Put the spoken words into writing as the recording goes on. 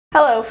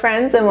Hello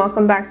friends, and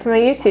welcome back to my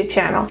YouTube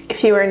channel.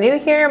 If you are new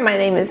here, my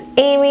name is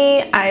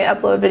Amy. I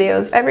upload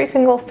videos every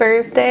single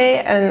Thursday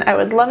and I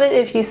would love it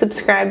if you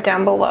subscribe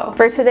down below.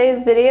 For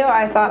today's video,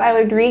 I thought I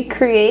would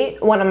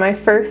recreate one of my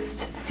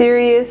first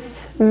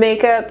serious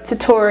makeup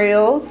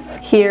tutorials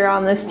here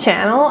on this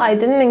channel. I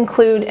didn't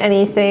include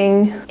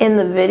anything in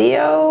the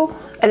video.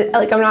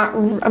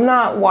 I'm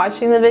not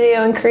watching the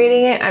video and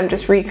creating it, I'm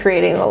just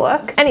recreating the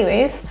look.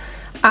 Anyways,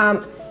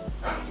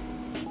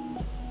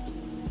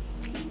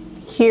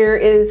 here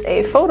is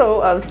a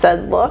photo of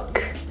said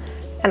look,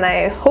 and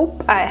I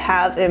hope I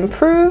have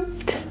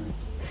improved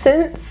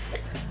since.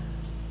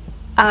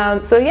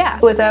 So yeah,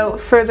 without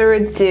further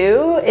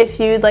ado, if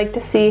you'd like to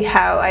see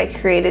how I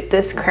created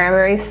this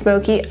Cranberry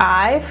Smokey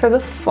Eye for the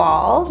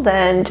fall,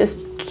 then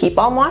just keep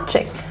on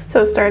watching.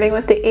 So starting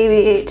with the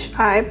ABH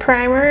eye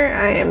primer,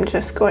 I am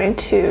just going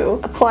to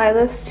apply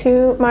this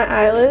to my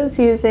eyelids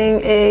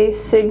using a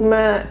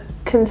Sigma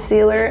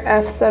Concealer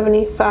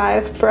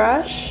F75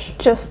 brush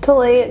just to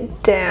lay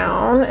it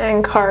down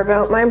and carve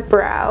out my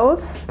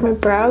brows. My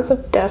brows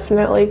have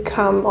definitely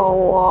come a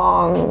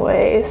long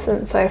way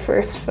since I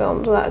first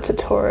filmed that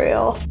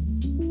tutorial.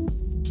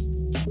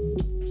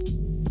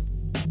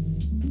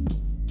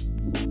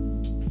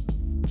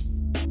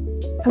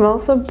 I'm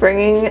also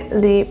bringing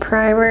the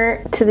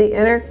primer to the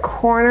inner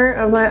corner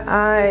of my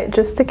eye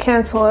just to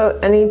cancel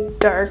out any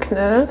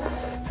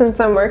darkness. Since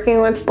I'm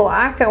working with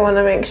black, I want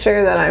to make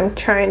sure that I'm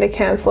trying to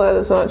cancel out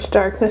as much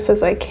darkness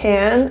as I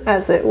can,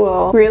 as it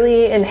will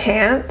really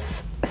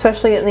enhance,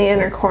 especially in the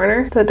inner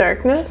corner, the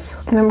darkness.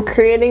 And I'm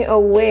creating a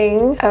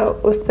wing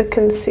out with the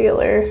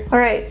concealer.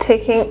 Alright,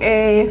 taking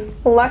a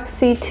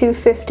Luxie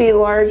 250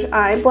 large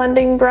eye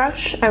blending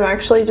brush. I'm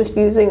actually just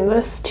using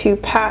this to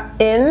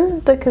pat in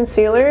the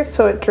concealer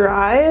so it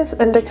dries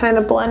and to kind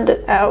of blend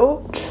it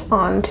out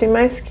onto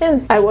my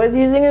skin. I was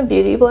using a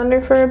beauty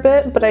blender for a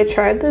bit, but I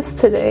tried this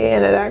today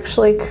and it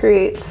actually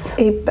creates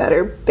a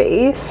better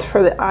base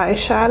for the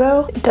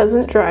eyeshadow. It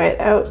doesn't dry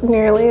it out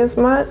nearly as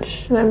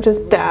much, and I'm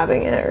just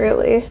dabbing it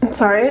really. I'm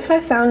sorry if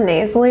I sound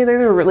nasally.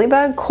 There's a really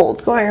bad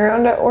cold going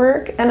around at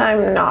work and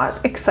I'm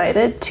not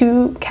excited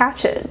to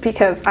catch it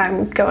because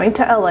I'm going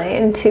to LA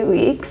in 2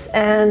 weeks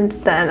and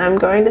then I'm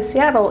going to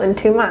Seattle in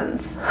 2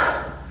 months.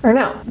 Or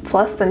no, it's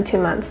less than 2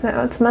 months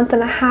now. It's a month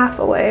and a half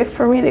away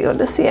for me to go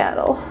to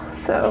Seattle.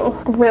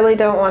 So really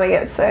don't want to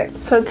get sick.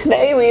 So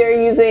today we are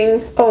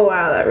using, oh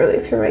wow, that really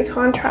threw my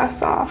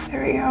contrast off.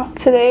 There we go.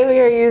 Today we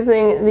are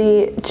using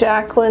the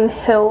Jaclyn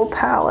Hill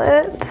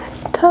palette.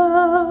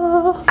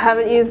 Ta-da! I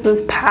haven't used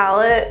this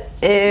palette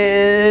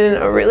in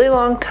a really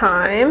long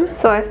time,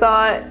 so I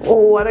thought,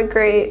 well, what a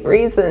great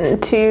reason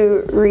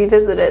to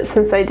revisit it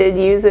since I did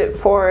use it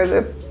for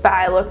the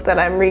eye look that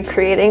I'm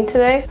recreating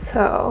today.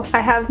 So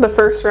I have the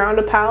first round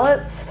of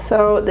palettes,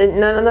 so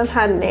none of them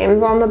had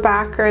names on the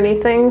back or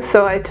anything,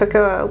 so I took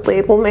a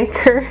label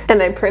maker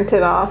and I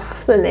printed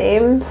off the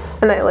names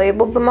and I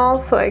labeled them all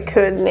so I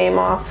could name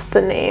off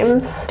the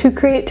names to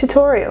create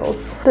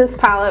tutorials. This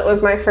palette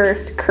was my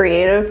first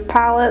creative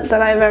palette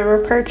that I've ever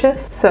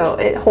purchased, so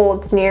it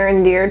holds near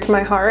and dear to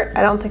my heart.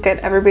 I don't think I'd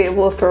ever be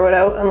able to throw it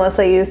out unless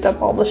I used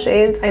up all the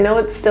shades. I know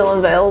it's still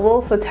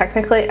available, so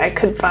technically I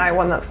could buy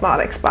one that's not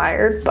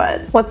expired,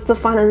 but what's the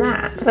fun in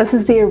that? This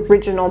is the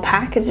original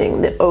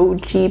packaging, the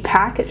OG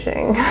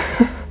packaging.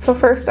 So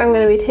first I'm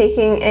going to be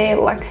taking a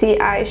Luxie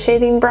eye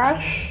shading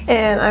brush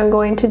and I'm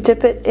going to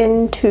dip it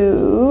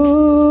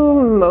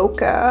into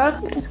Mocha.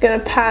 I'm just going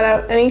to pat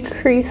out any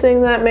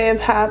creasing that may have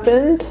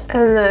happened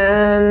and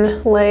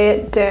then lay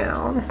it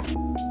down.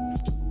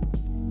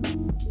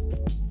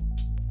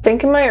 I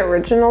think in my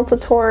original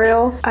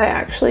tutorial, I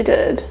actually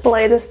did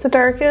lightest to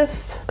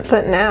darkest,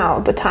 but now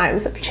the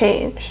times have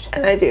changed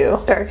and I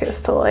do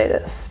darkest to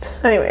lightest.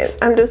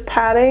 Anyways, I'm just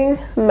patting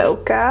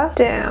Mocha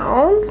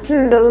down.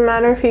 It doesn't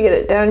matter if you get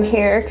it down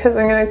here because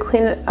I'm going to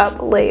clean it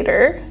up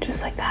later,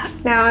 just like that.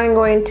 Now I'm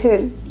going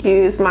to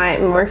use my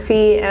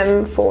Morphe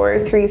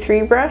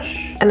M433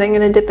 brush and I'm going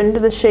to dip into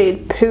the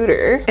shade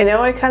Pooter. I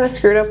know I kind of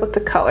screwed up with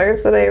the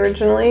colors that I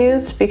originally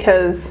used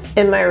because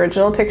in my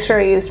original picture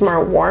I used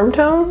more warm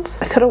tones.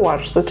 I could have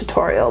watched the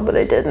tutorial, but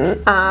I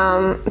didn't.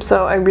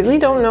 So I really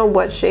don't know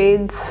what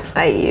shades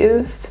I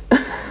used.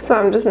 So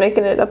I'm just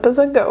making it up as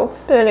I go.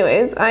 But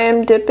anyways, I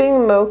am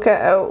dipping Mocha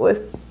out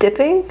with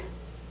dipping.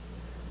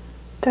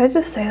 Did I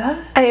just say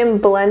that? I am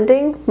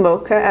blending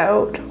Mocha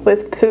out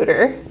with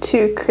Pooter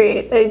to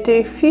create a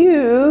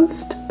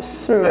diffused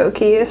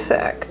smoky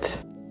effect.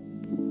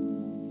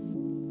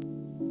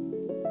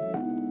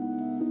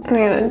 I'm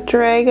gonna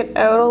drag it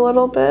out a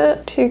little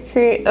bit to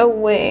create a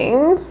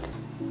wing.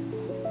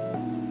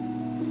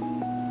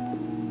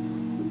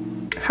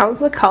 How's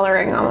the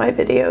coloring on my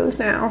videos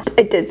now?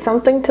 I did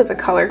something to the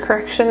color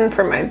correction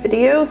for my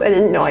videos. I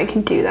didn't know I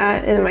could do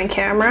that in my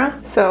camera.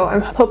 So I'm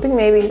hoping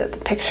maybe that the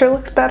picture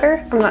looks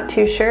better. I'm not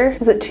too sure.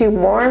 Is it too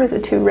warm? Is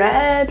it too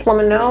red? Let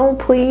me know,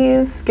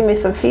 please. Give me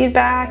some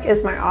feedback.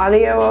 Is my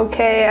audio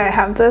okay? I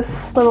have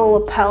this little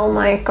lapel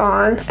mic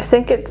on. I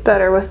think it's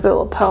better with the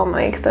lapel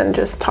mic than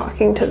just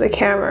talking to the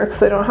camera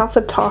because I don't have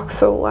to talk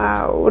so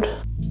loud.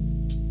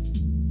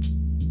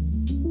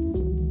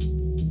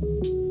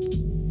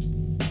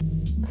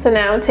 So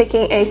now I'm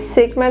taking a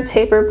Sigma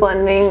Taper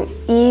Blending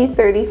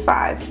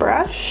E35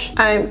 brush.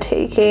 I'm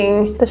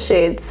taking the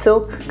shade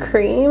Silk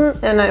Cream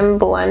and I'm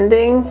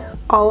blending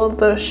all of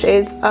those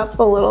shades up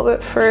a little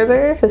bit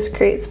further. This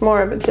creates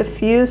more of a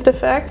diffused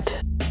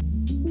effect.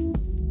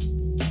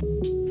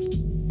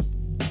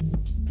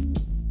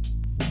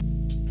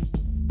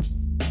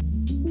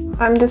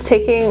 I'm just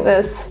taking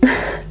this,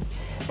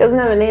 doesn't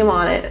have a name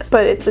on it,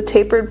 but it's a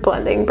tapered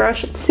blending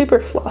brush. It's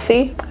super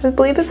fluffy. I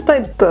believe it's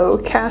by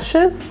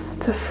Cassius.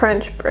 It's a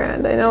French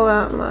brand, I know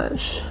that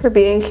much. For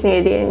being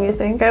Canadian, you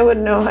think I would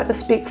know how to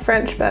speak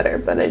French better,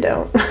 but I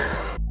don't.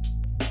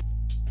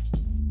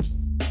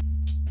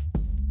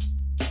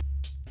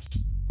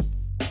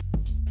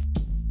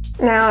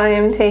 Now I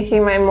am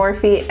taking my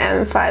Morphe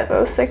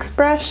M506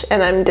 brush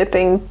and I'm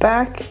dipping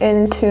back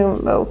into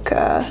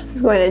Mocha. This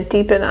is going to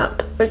deepen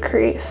up the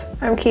crease.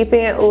 I'm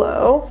keeping it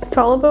low. It's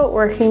all about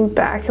working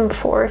back and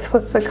forth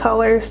with the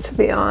colors, to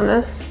be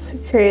honest, to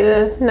create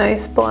a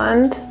nice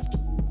blend.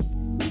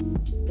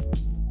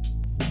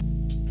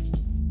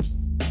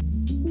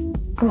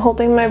 I'm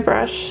holding my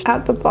brush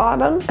at the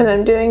bottom and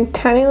I'm doing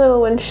tiny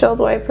little windshield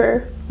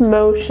wiper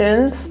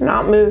motions,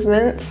 not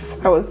movements.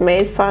 I was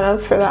made fun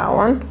of for that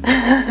one.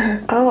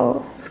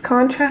 Oh, this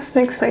contrast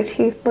makes my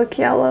teeth look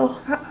yellow.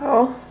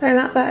 Uh-oh, they're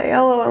not that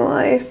yellow in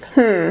life.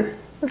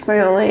 That's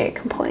my only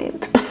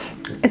complaint.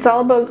 It's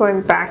all about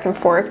going back and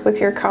forth with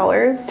your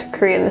colors to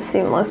create a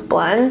seamless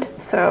blend.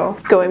 So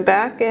going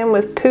back in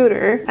with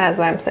Pooter, as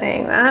I'm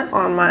saying that,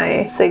 on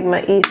my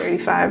Sigma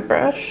E35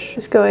 brush.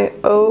 Just going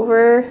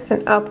over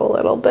and up a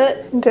little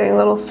bit. Doing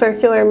little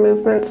circular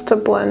movements to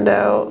blend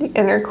out the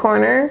inner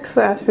corner because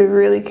I have to be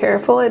really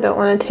careful. I don't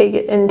want to take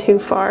it in too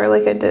far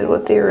like I did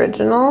with the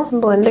original. I'm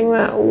blending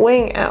that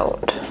wing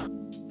out.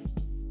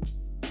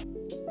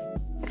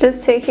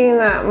 Just taking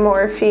that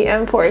Morphe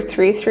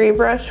M433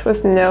 brush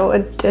with no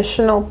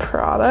additional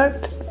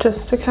product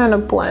just to kind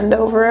of blend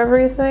over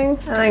everything.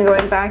 And then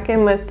going back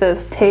in with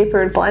this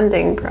tapered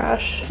blending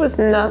brush with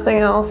nothing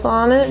else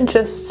on it,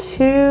 just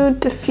to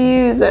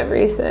diffuse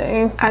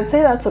everything. I'd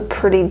say that's a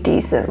pretty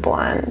decent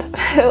blend.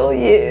 Hell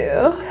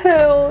yeah,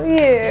 hell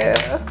yeah,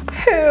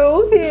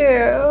 hell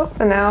yeah.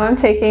 So now I'm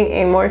taking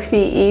a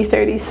Morphe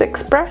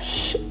E36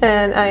 brush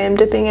and I am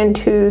dipping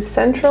into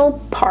Central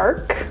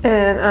Park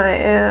and I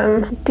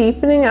am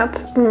deepening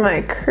up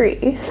my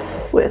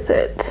crease with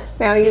it.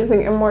 Now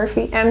using a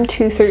Morphe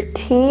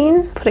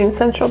M213, putting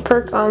Central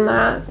Park on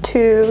that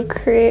to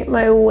create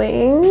my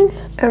wing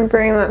and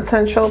bring that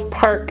Central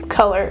Park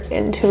color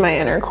into my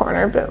inner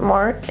corner a bit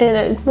more in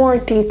a more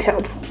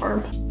detailed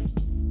form.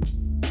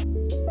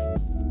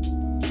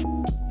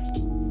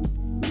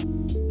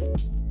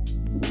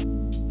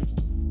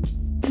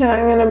 Now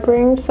I'm going to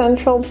bring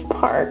Central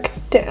Park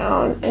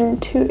down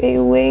into a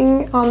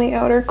wing on the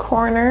outer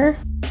corner.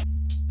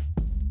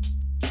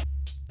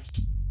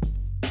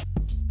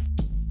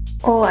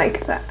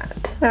 Like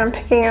that. Now I'm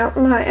picking out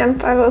my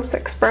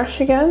M506 brush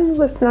again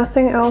with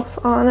nothing else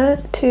on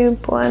it to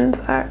blend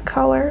that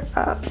color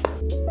up.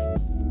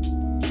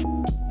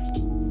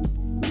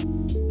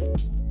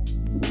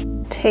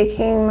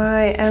 Taking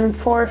my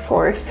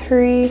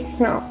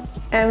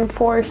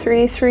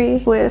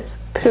M433 with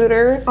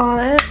Pooter on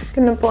it. I'm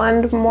gonna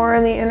blend more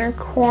in the inner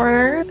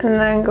corner and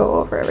then go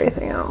over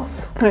everything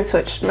else. I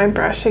switched my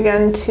brush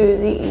again to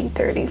the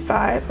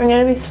E35. I'm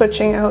gonna be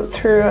switching out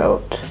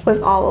throughout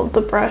with all of the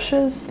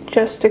brushes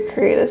just to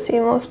create a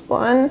seamless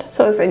blend.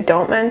 So if I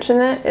don't mention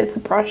it, it's a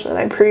brush that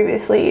I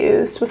previously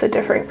used with a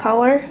different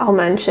color. I'll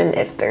mention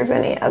if there's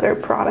any other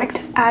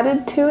product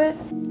added to it.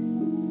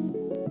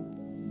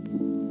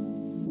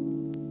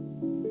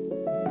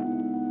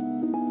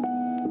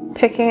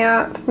 Picking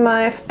up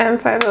my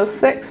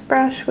M506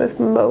 brush with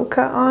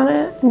Mocha on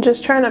it and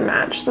just trying to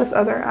match this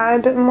other eye a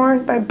bit more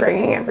by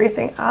bringing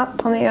everything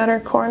up on the outer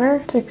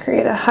corner to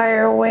create a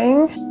higher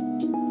wing.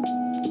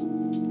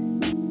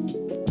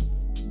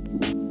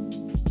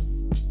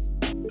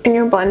 When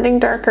you're blending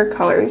darker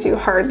colors, you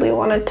hardly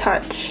want to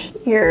touch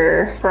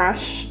your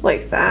brush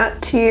like that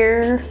to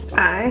your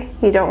eye.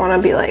 You don't want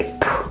to be like,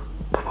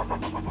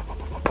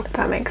 if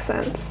that makes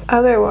sense.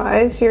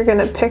 Otherwise, you're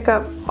gonna pick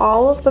up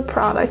all of the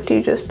product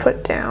you just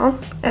put down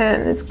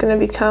and it's gonna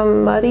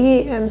become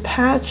muddy and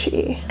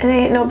patchy. And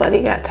ain't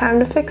nobody got time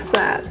to fix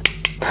that.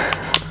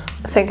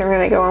 I think I'm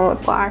gonna go on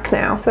with black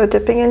now. So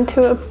dipping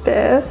into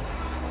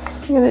Abyss,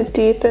 I'm gonna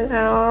deepen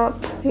out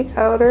the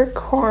outer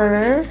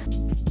corner.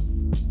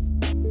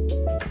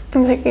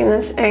 I'm taking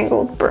this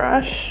angled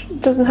brush.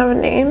 It doesn't have a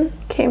name,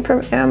 came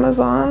from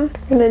Amazon.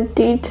 I'm gonna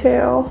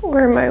detail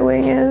where my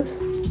wing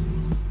is.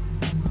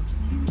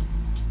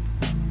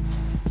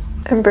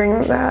 And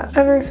bring that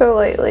ever so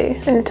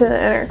lightly into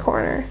the inner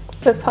corner.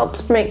 This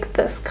helps make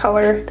this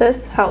color,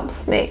 this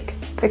helps make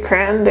the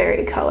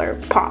cranberry color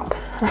pop.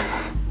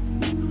 I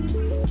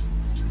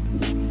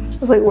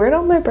was like, where'd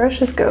all my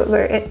brushes go?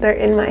 They're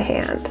in my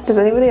hand. Does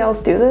anybody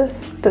else do this?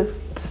 Does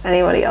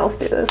anybody else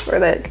do this? Where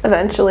they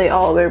eventually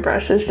all their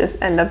brushes just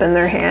end up in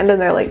their hand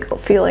and they're like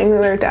feeling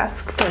their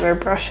desk for their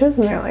brushes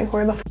and they're like,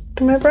 where the f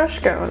did my brush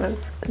go? And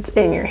it's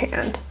in your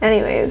hand.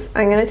 Anyways,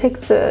 I'm gonna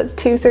take the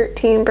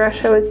 213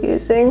 brush I was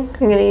using.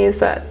 I'm gonna use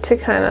that to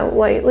kind of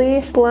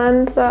lightly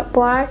blend that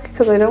black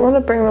because I don't want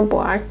to bring the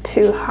black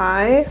too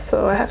high,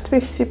 so I have to be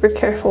super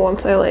careful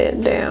once I lay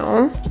it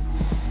down.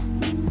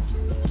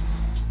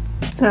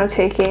 Now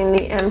taking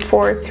the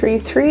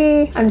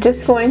M433, I'm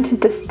just going to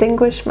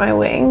distinguish my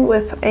wing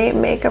with a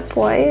makeup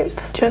wipe,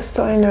 just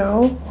so I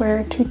know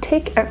where to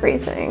take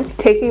everything.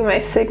 Taking my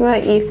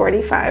Sigma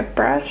E45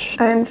 brush,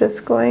 I'm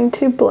just going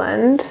to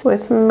blend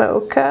with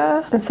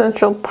Mocha and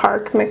Central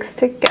Park mixed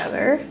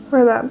together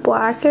where that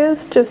black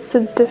is, just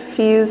to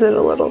diffuse it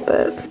a little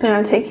bit.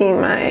 Now taking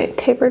my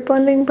tapered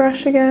blending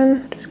brush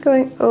again, just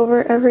going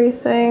over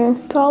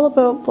everything. It's all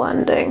about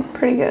blending.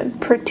 Pretty good,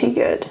 pretty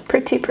good,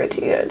 pretty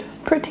good.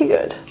 Pretty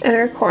good.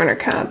 Inner corner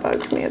kind of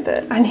bugs me a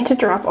bit. I need to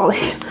drop all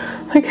these.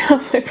 Look at all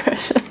my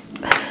brushes.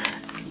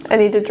 I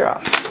need to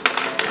drop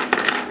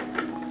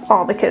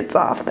all the kids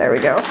off. There we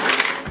go.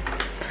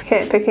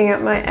 Okay, picking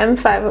up my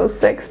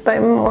M506 by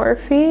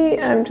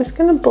Morphe. I'm just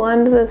gonna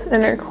blend this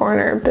inner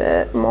corner a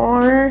bit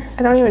more.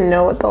 I don't even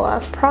know what the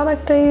last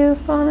product I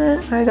used on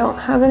it. I don't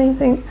have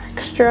anything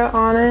extra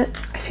on it.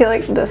 I feel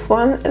like this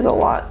one is a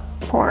lot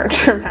more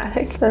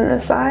dramatic than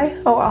this eye.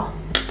 Oh well.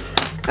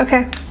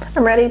 Okay,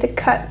 I'm ready to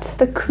cut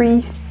the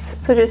crease.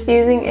 So just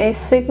using a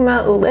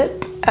Sigma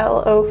Lip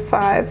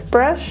L05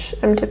 brush,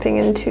 I'm dipping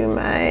into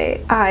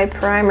my eye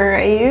primer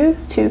I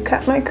use to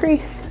cut my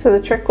crease. So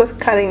the trick with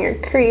cutting your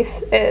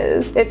crease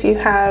is if you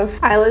have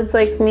eyelids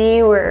like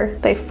me where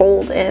they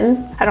fold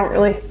in, I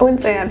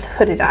wouldn't say I have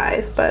hooded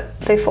eyes, but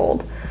they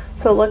fold.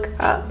 So look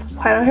up.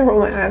 Why don't I roll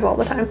my eyes all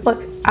the time?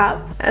 Look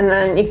up, and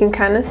then you can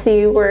kind of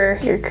see where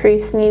your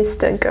crease needs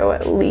to go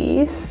at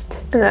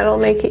least, and that'll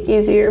make it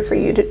easier for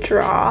you to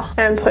draw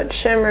and put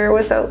shimmer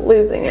without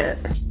losing it.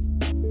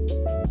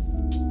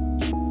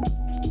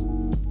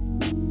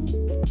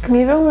 I'm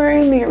even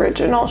wearing the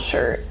original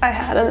shirt I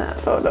had in that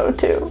photo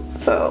too,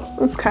 so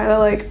it's kind of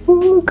like,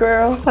 ooh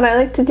girl. What I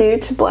like to do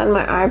to blend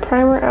my eye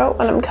primer out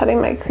when I'm cutting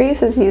my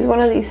crease is use one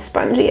of these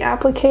spongy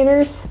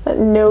applicators that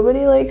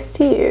nobody likes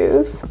to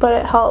use, but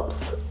it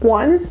helps,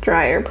 one,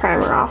 dry your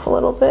primer off a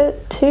little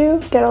bit,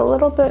 two, get a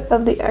little bit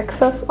of the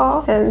excess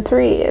off, and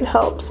three, it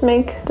helps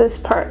make this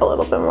part a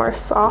little bit more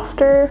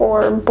softer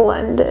or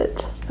blend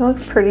it. It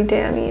looks pretty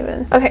damn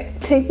even. Okay,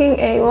 taking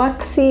a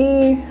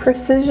Luxie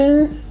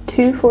Precision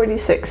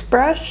 246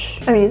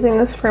 brush. I'm using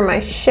this for my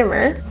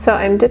shimmer. So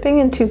I'm dipping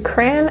into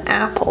Cran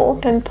Apple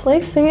and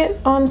placing it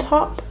on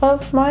top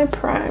of my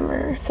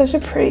primer. Such a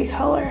pretty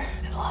color.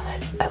 I love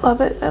it. I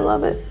love it. I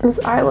love it. This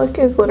eye look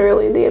is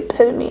literally the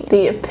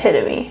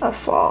epitome of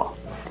fall.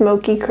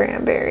 Smoky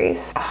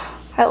cranberries.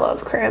 Oh, I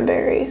love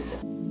cranberries.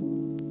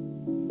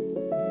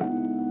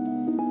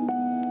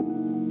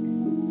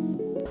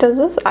 Does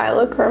this eye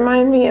look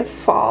remind me of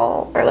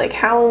fall or like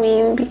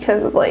Halloween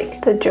because of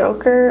like the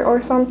Joker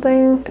or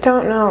something? I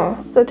don't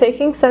know. So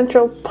taking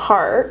Central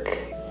Park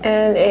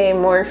and a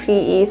Morphe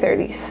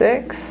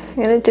E36,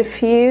 I'm gonna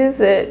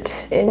diffuse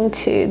it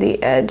into the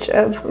edge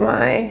of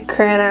my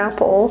Cran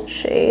Apple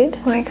shade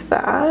like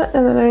that,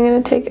 and then I'm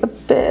gonna take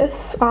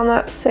Abyss on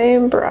that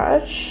same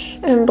brush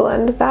and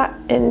blend that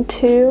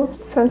into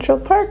Central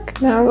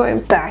Park. Now I'm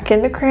going back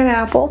into Cran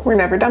Apple. We're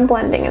never done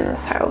blending in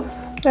this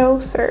house. No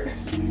sir.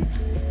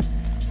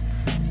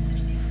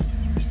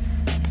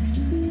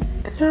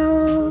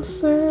 No,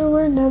 sir,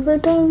 we're never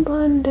done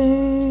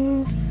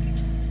blending.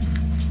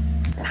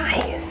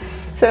 Nice.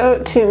 So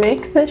to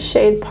make this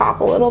shade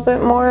pop a little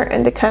bit more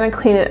and to kind of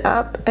clean it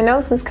up, I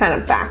know this is kind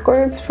of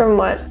backwards from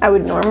what I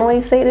would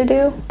normally say to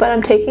do, but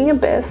I'm taking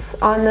Abyss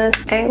on this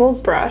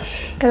angled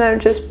brush and I'm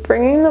just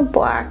bringing the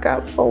black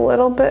up a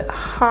little bit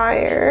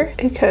higher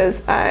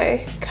because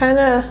I kind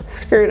of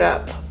screwed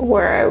up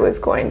where I was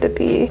going to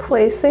be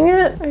placing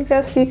it, I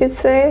guess you could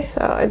say.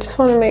 So I just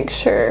want to make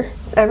sure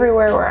it's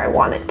everywhere where I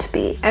want it to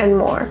be and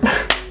more.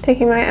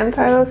 Taking my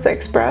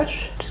M506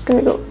 brush, just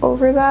gonna go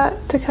over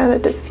that to kind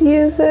of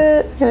diffuse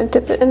it. I'm gonna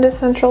dip it into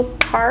Central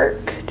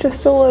Park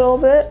just a little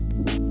bit.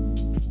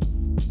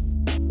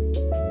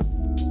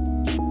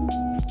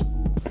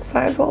 This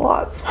eye's a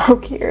lot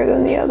smokier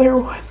than the other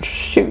one,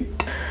 shoot.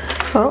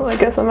 Well, I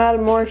guess I'm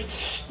adding more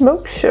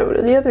smoke show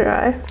to the other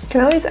eye. You can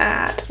always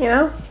add, you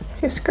know?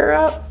 If you screw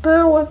up,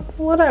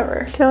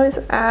 whatever. You can always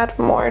add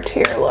more to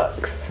your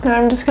looks.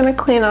 Now I'm just gonna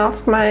clean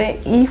off my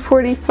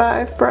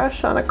E45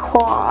 brush on a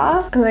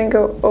claw and then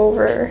go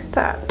over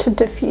that to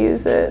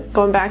diffuse it.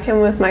 Going back in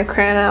with my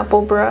Cran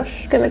Apple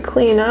brush. Gonna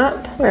clean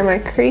up where my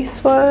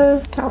crease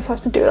was. I also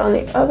have to do it on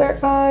the other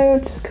eye,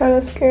 which is kind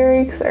of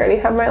scary because I already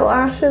have my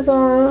lashes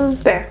on.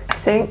 There, I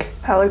think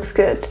that looks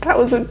good. That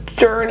was a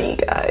journey,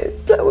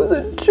 guys. That was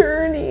a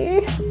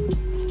journey.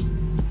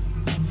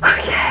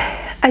 Okay.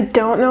 I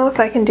don't know if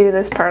I can do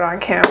this part on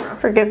camera.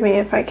 Forgive me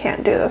if I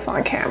can't do this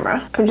on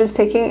camera. I'm just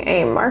taking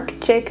a Marc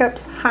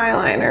Jacobs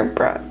highliner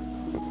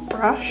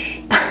brush.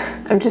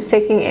 I'm just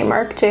taking a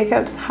Marc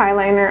Jacobs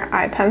highliner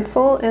eye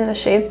pencil in the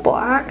shade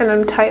black, and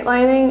I'm tight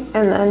lining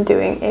and then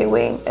doing a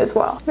wing as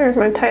well. There's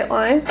my tight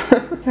line.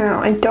 Now,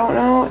 I don't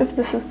know if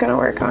this is gonna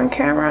work on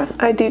camera.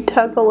 I do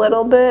tug a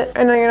little bit.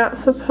 I know you're not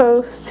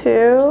supposed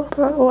to,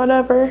 but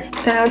whatever.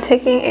 Now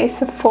taking a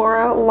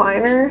Sephora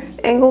liner,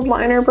 angled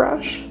liner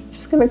brush.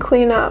 Gonna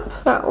clean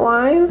up that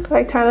line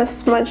by kind of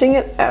smudging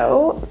it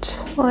out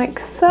like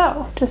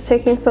so. Just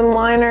taking some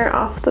liner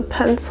off the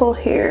pencil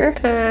here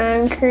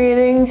and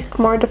creating a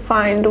more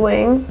defined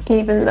wing,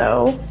 even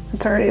though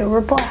it's already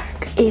over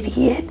black.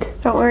 Idiot.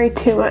 Don't worry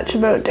too much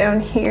about down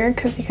here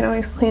because you can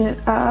always clean it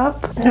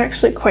up. I'm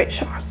actually quite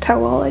shocked how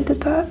well I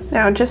did that.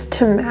 Now, just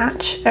to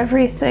match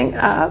everything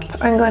up,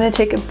 I'm going to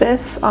take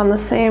Abyss on the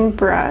same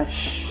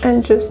brush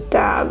and just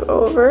dab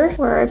over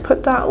where I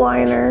put that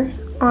liner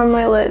on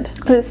my lid.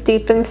 This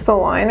deepens the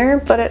liner,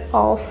 but it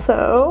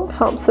also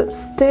helps it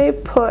stay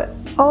put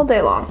all day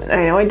long.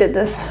 I know I did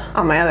this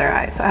on my other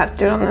eye, so I have to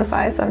do it on this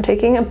eye. So I'm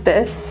taking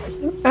Abyss,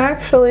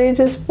 actually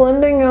just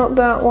blending out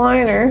that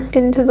liner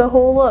into the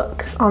whole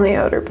look on the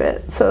outer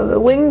bit. So the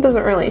wing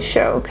doesn't really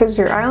show because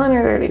your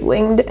eyeliner is already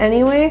winged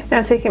anyway.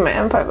 Now taking my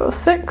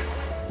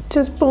M506,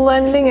 just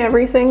blending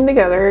everything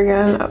together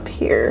again up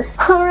here.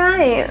 All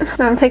right,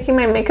 now I'm taking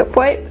my makeup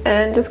wipe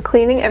and just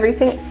cleaning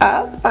everything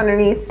up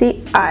underneath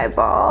the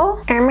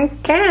eyeball. Oh my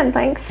god,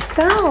 like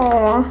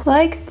so.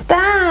 Like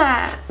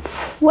that.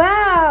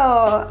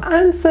 Wow,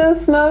 I'm so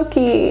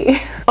smoky.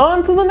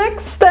 On to the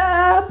next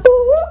step.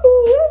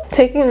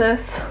 Taking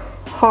this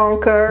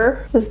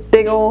honker, this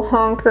big old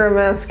honker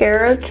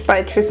mascara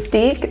by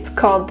Tristique. It's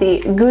called the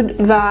Good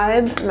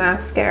Vibes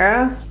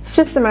mascara. It's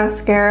just a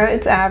mascara,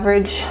 it's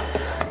average.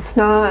 It's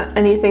not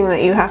anything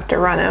that you have to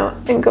run out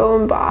and go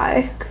and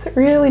buy because it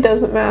really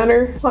doesn't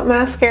matter what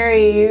mascara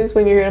you use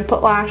when you're going to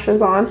put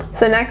lashes on.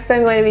 So next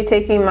I'm going to be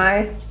taking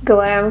my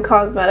Glam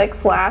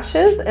Cosmetics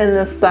lashes in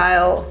the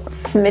style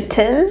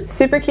Smitten.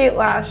 Super cute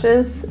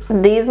lashes.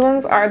 These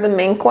ones are the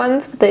mink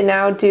ones, but they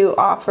now do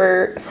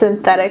offer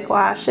synthetic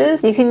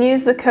lashes. You can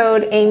use the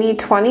code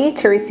Amy20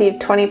 to receive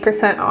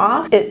 20%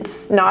 off.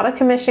 It's not a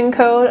commission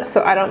code,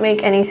 so I don't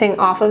make anything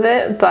off of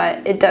it,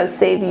 but it does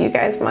save you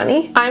guys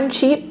money. I'm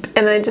cheap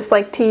and I just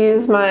like to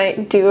use my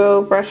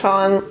Duo Brush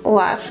On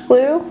Lash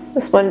Glue.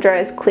 This one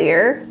dries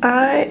clear.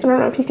 I don't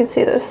know if you can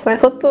see this. I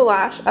flipped the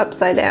lash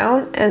upside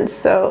down, and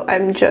so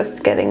I'm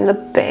just getting the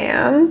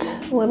band,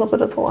 a little bit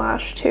of the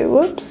lash too.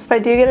 Whoops. If I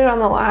do get it on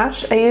the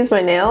lash, I use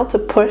my nail to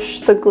push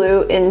the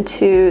glue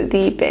into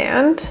the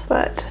band,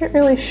 but I can't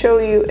really show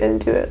you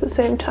into it at the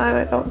same time,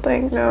 I don't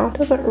think. No, it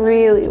doesn't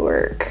really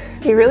work.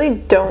 You really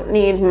don't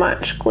need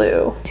much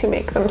glue to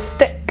make them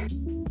stick.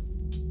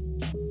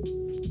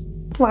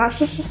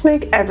 Lashes just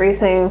make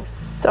everything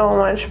so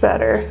much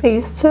better. I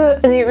used to,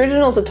 in the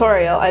original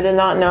tutorial, I did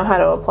not know how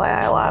to apply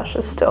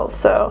eyelashes still,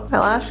 so my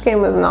lash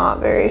game was not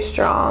very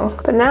strong.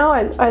 But now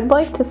I'd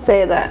like to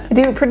say that I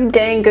do a pretty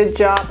dang good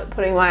job at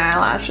putting my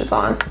eyelashes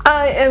on.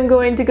 I am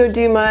going to go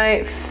do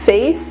my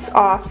face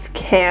off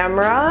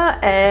camera,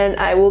 and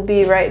I will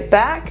be right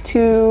back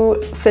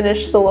to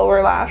finish the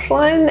lower lash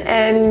line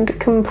and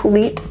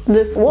complete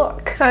this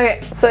look.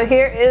 Okay, so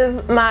here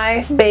is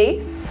my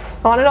base.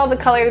 I wanted all the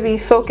color to be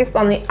focused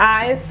on the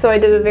eyes, so I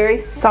did a very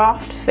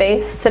soft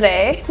face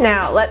today.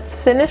 Now let's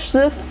finish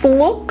this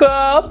look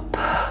up.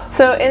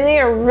 So in the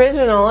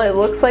original, it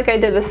looks like I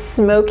did a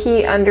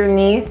smoky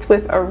underneath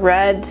with a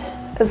red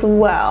as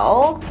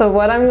well. So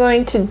what I'm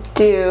going to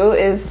do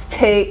is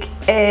take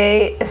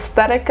a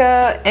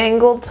Aesthetica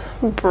angled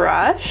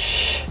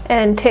brush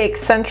and take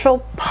Central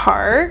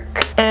Park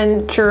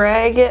and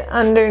drag it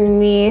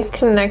underneath,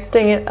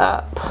 connecting it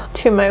up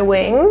to my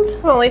wing.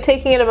 I'm only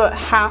taking it about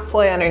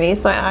halfway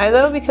underneath my eye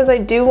though, because I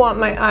do want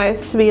my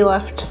eyes to be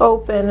left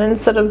open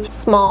instead of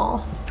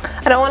small.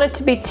 I don't want it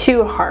to be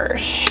too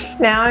harsh.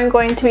 Now I'm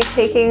going to be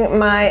taking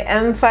my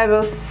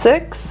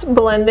M506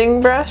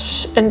 blending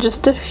brush and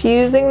just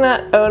diffusing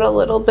that out a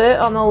little bit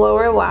on the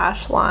lower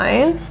lash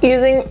line,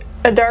 using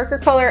a darker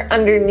color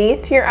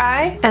underneath your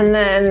eye, and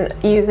then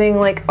using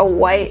like a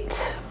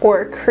white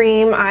or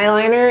cream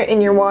eyeliner in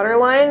your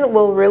waterline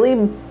will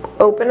really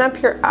open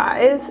up your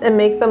eyes and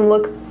make them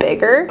look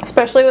bigger.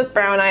 Especially with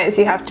brown eyes,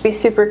 you have to be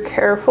super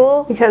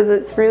careful because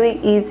it's really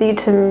easy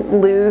to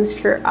lose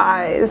your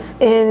eyes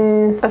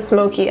in a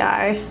smoky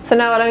eye. So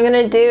now what I'm going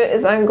to do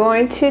is I'm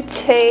going to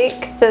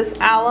take this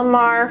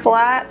Alamar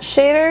flat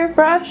shader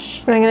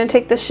brush, and I'm going to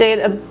take the shade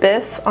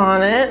Abyss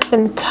on it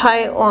and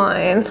tight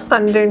line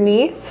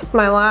underneath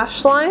my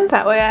lash line.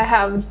 That way I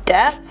have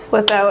depth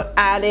without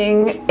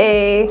adding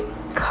a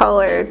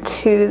color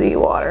to the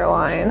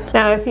waterline.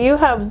 Now if you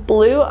have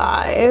blue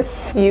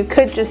eyes, you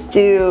could just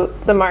do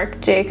the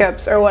Marc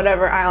Jacobs or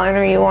whatever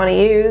eyeliner you want to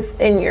use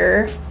in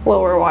your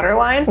lower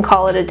waterline and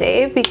call it a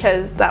day,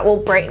 because that will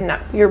brighten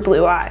up your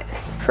blue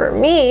eyes. For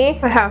me,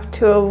 I have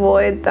to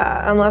avoid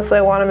that unless I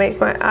want to make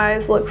my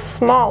eyes look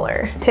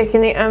smaller.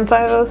 Taking the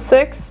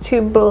M506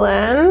 to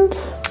blend.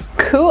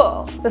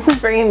 Cool. This is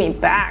bringing me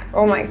back.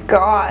 Oh my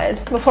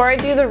god. Before I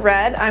do the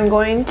red, I'm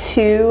going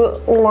to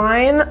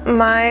line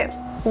my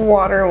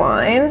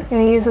waterline. I'm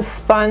gonna use a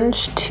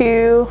sponge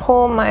to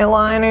hold my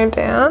liner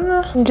down.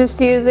 I'm just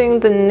using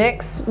the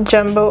NYX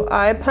Jumbo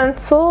Eye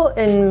Pencil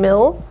in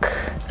Milk,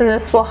 and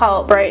this will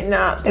help brighten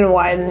up and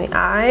widen the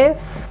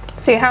eyes.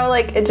 See how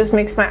like it just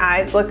makes my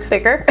eyes look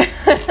bigger?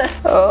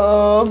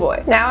 Oh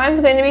boy. Now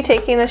I'm going to be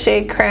taking the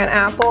shade Cran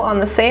Apple on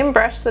the same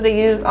brush that I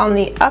use on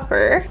the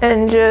upper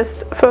and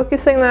just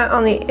focusing that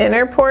on the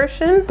inner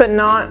portion, but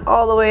not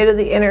all the way to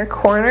the inner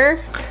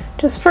corner.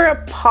 Just for a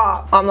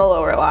pop on the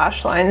lower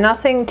lash line,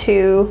 nothing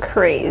too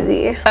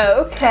crazy.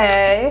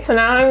 Okay, so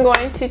now I'm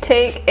going to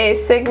take a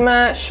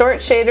Sigma Short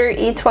Shader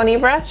E20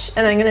 brush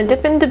and I'm gonna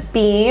dip into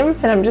Beam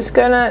and I'm just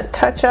gonna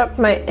touch up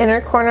my inner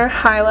corner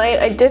highlight.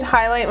 I did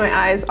highlight my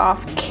eyes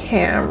off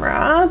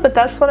camera, but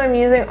that's what I'm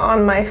using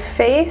on my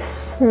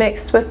face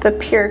mixed with the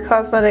Pure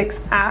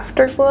Cosmetics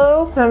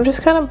Afterglow. And I'm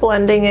just kind of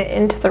blending it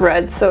into the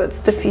red so it's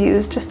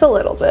diffused just a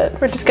little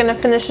bit. We're just gonna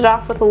finish it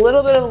off with a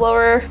little bit of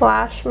lower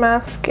lash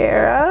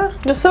mascara,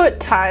 just so it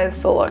ties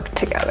the look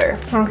together.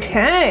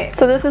 Okay,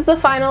 so this is the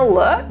final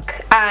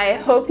look. I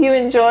hope you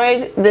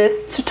enjoyed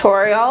this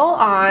tutorial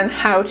on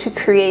how to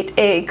create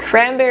a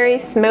Cranberry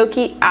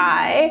Smokey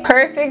Eye.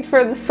 Perfect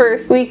for the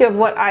first week of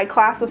what I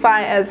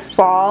classify as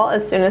fall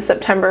as soon as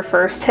September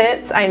 1st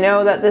hits. I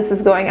know that this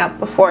is going up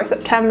before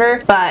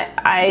September, but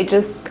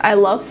I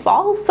love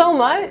fall so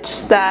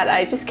much that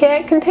I just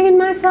can't contain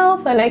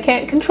myself and I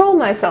can't control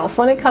myself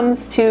when it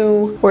comes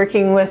to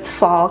working with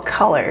fall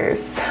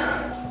colors.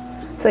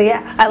 So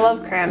yeah, I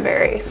love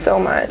cranberry so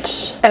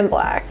much, and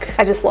black.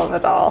 I just love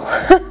it all.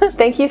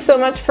 Thank you so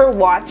much for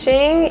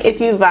watching.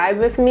 If you vibe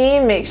with me,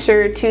 make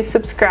sure to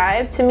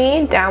subscribe to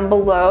me down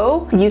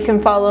below. You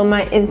can follow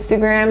my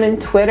Instagram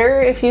and Twitter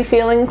if you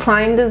feel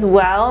inclined as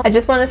well. I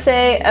just want to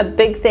say a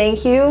big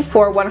thank you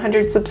for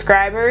 100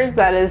 subscribers.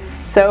 That is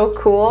so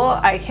cool.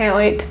 I can't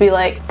wait to be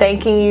like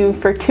thanking you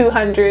for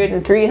 200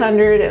 and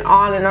 300 and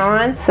on and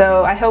on.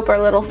 So I hope our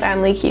little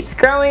family keeps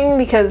growing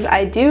because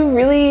I do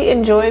really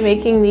enjoy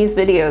making these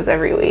videos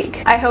every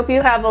week. I hope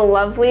you have a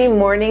lovely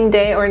morning,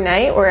 day, or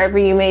night wherever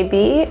you may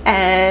be,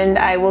 and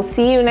I will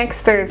see you next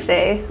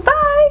Thursday. Bye!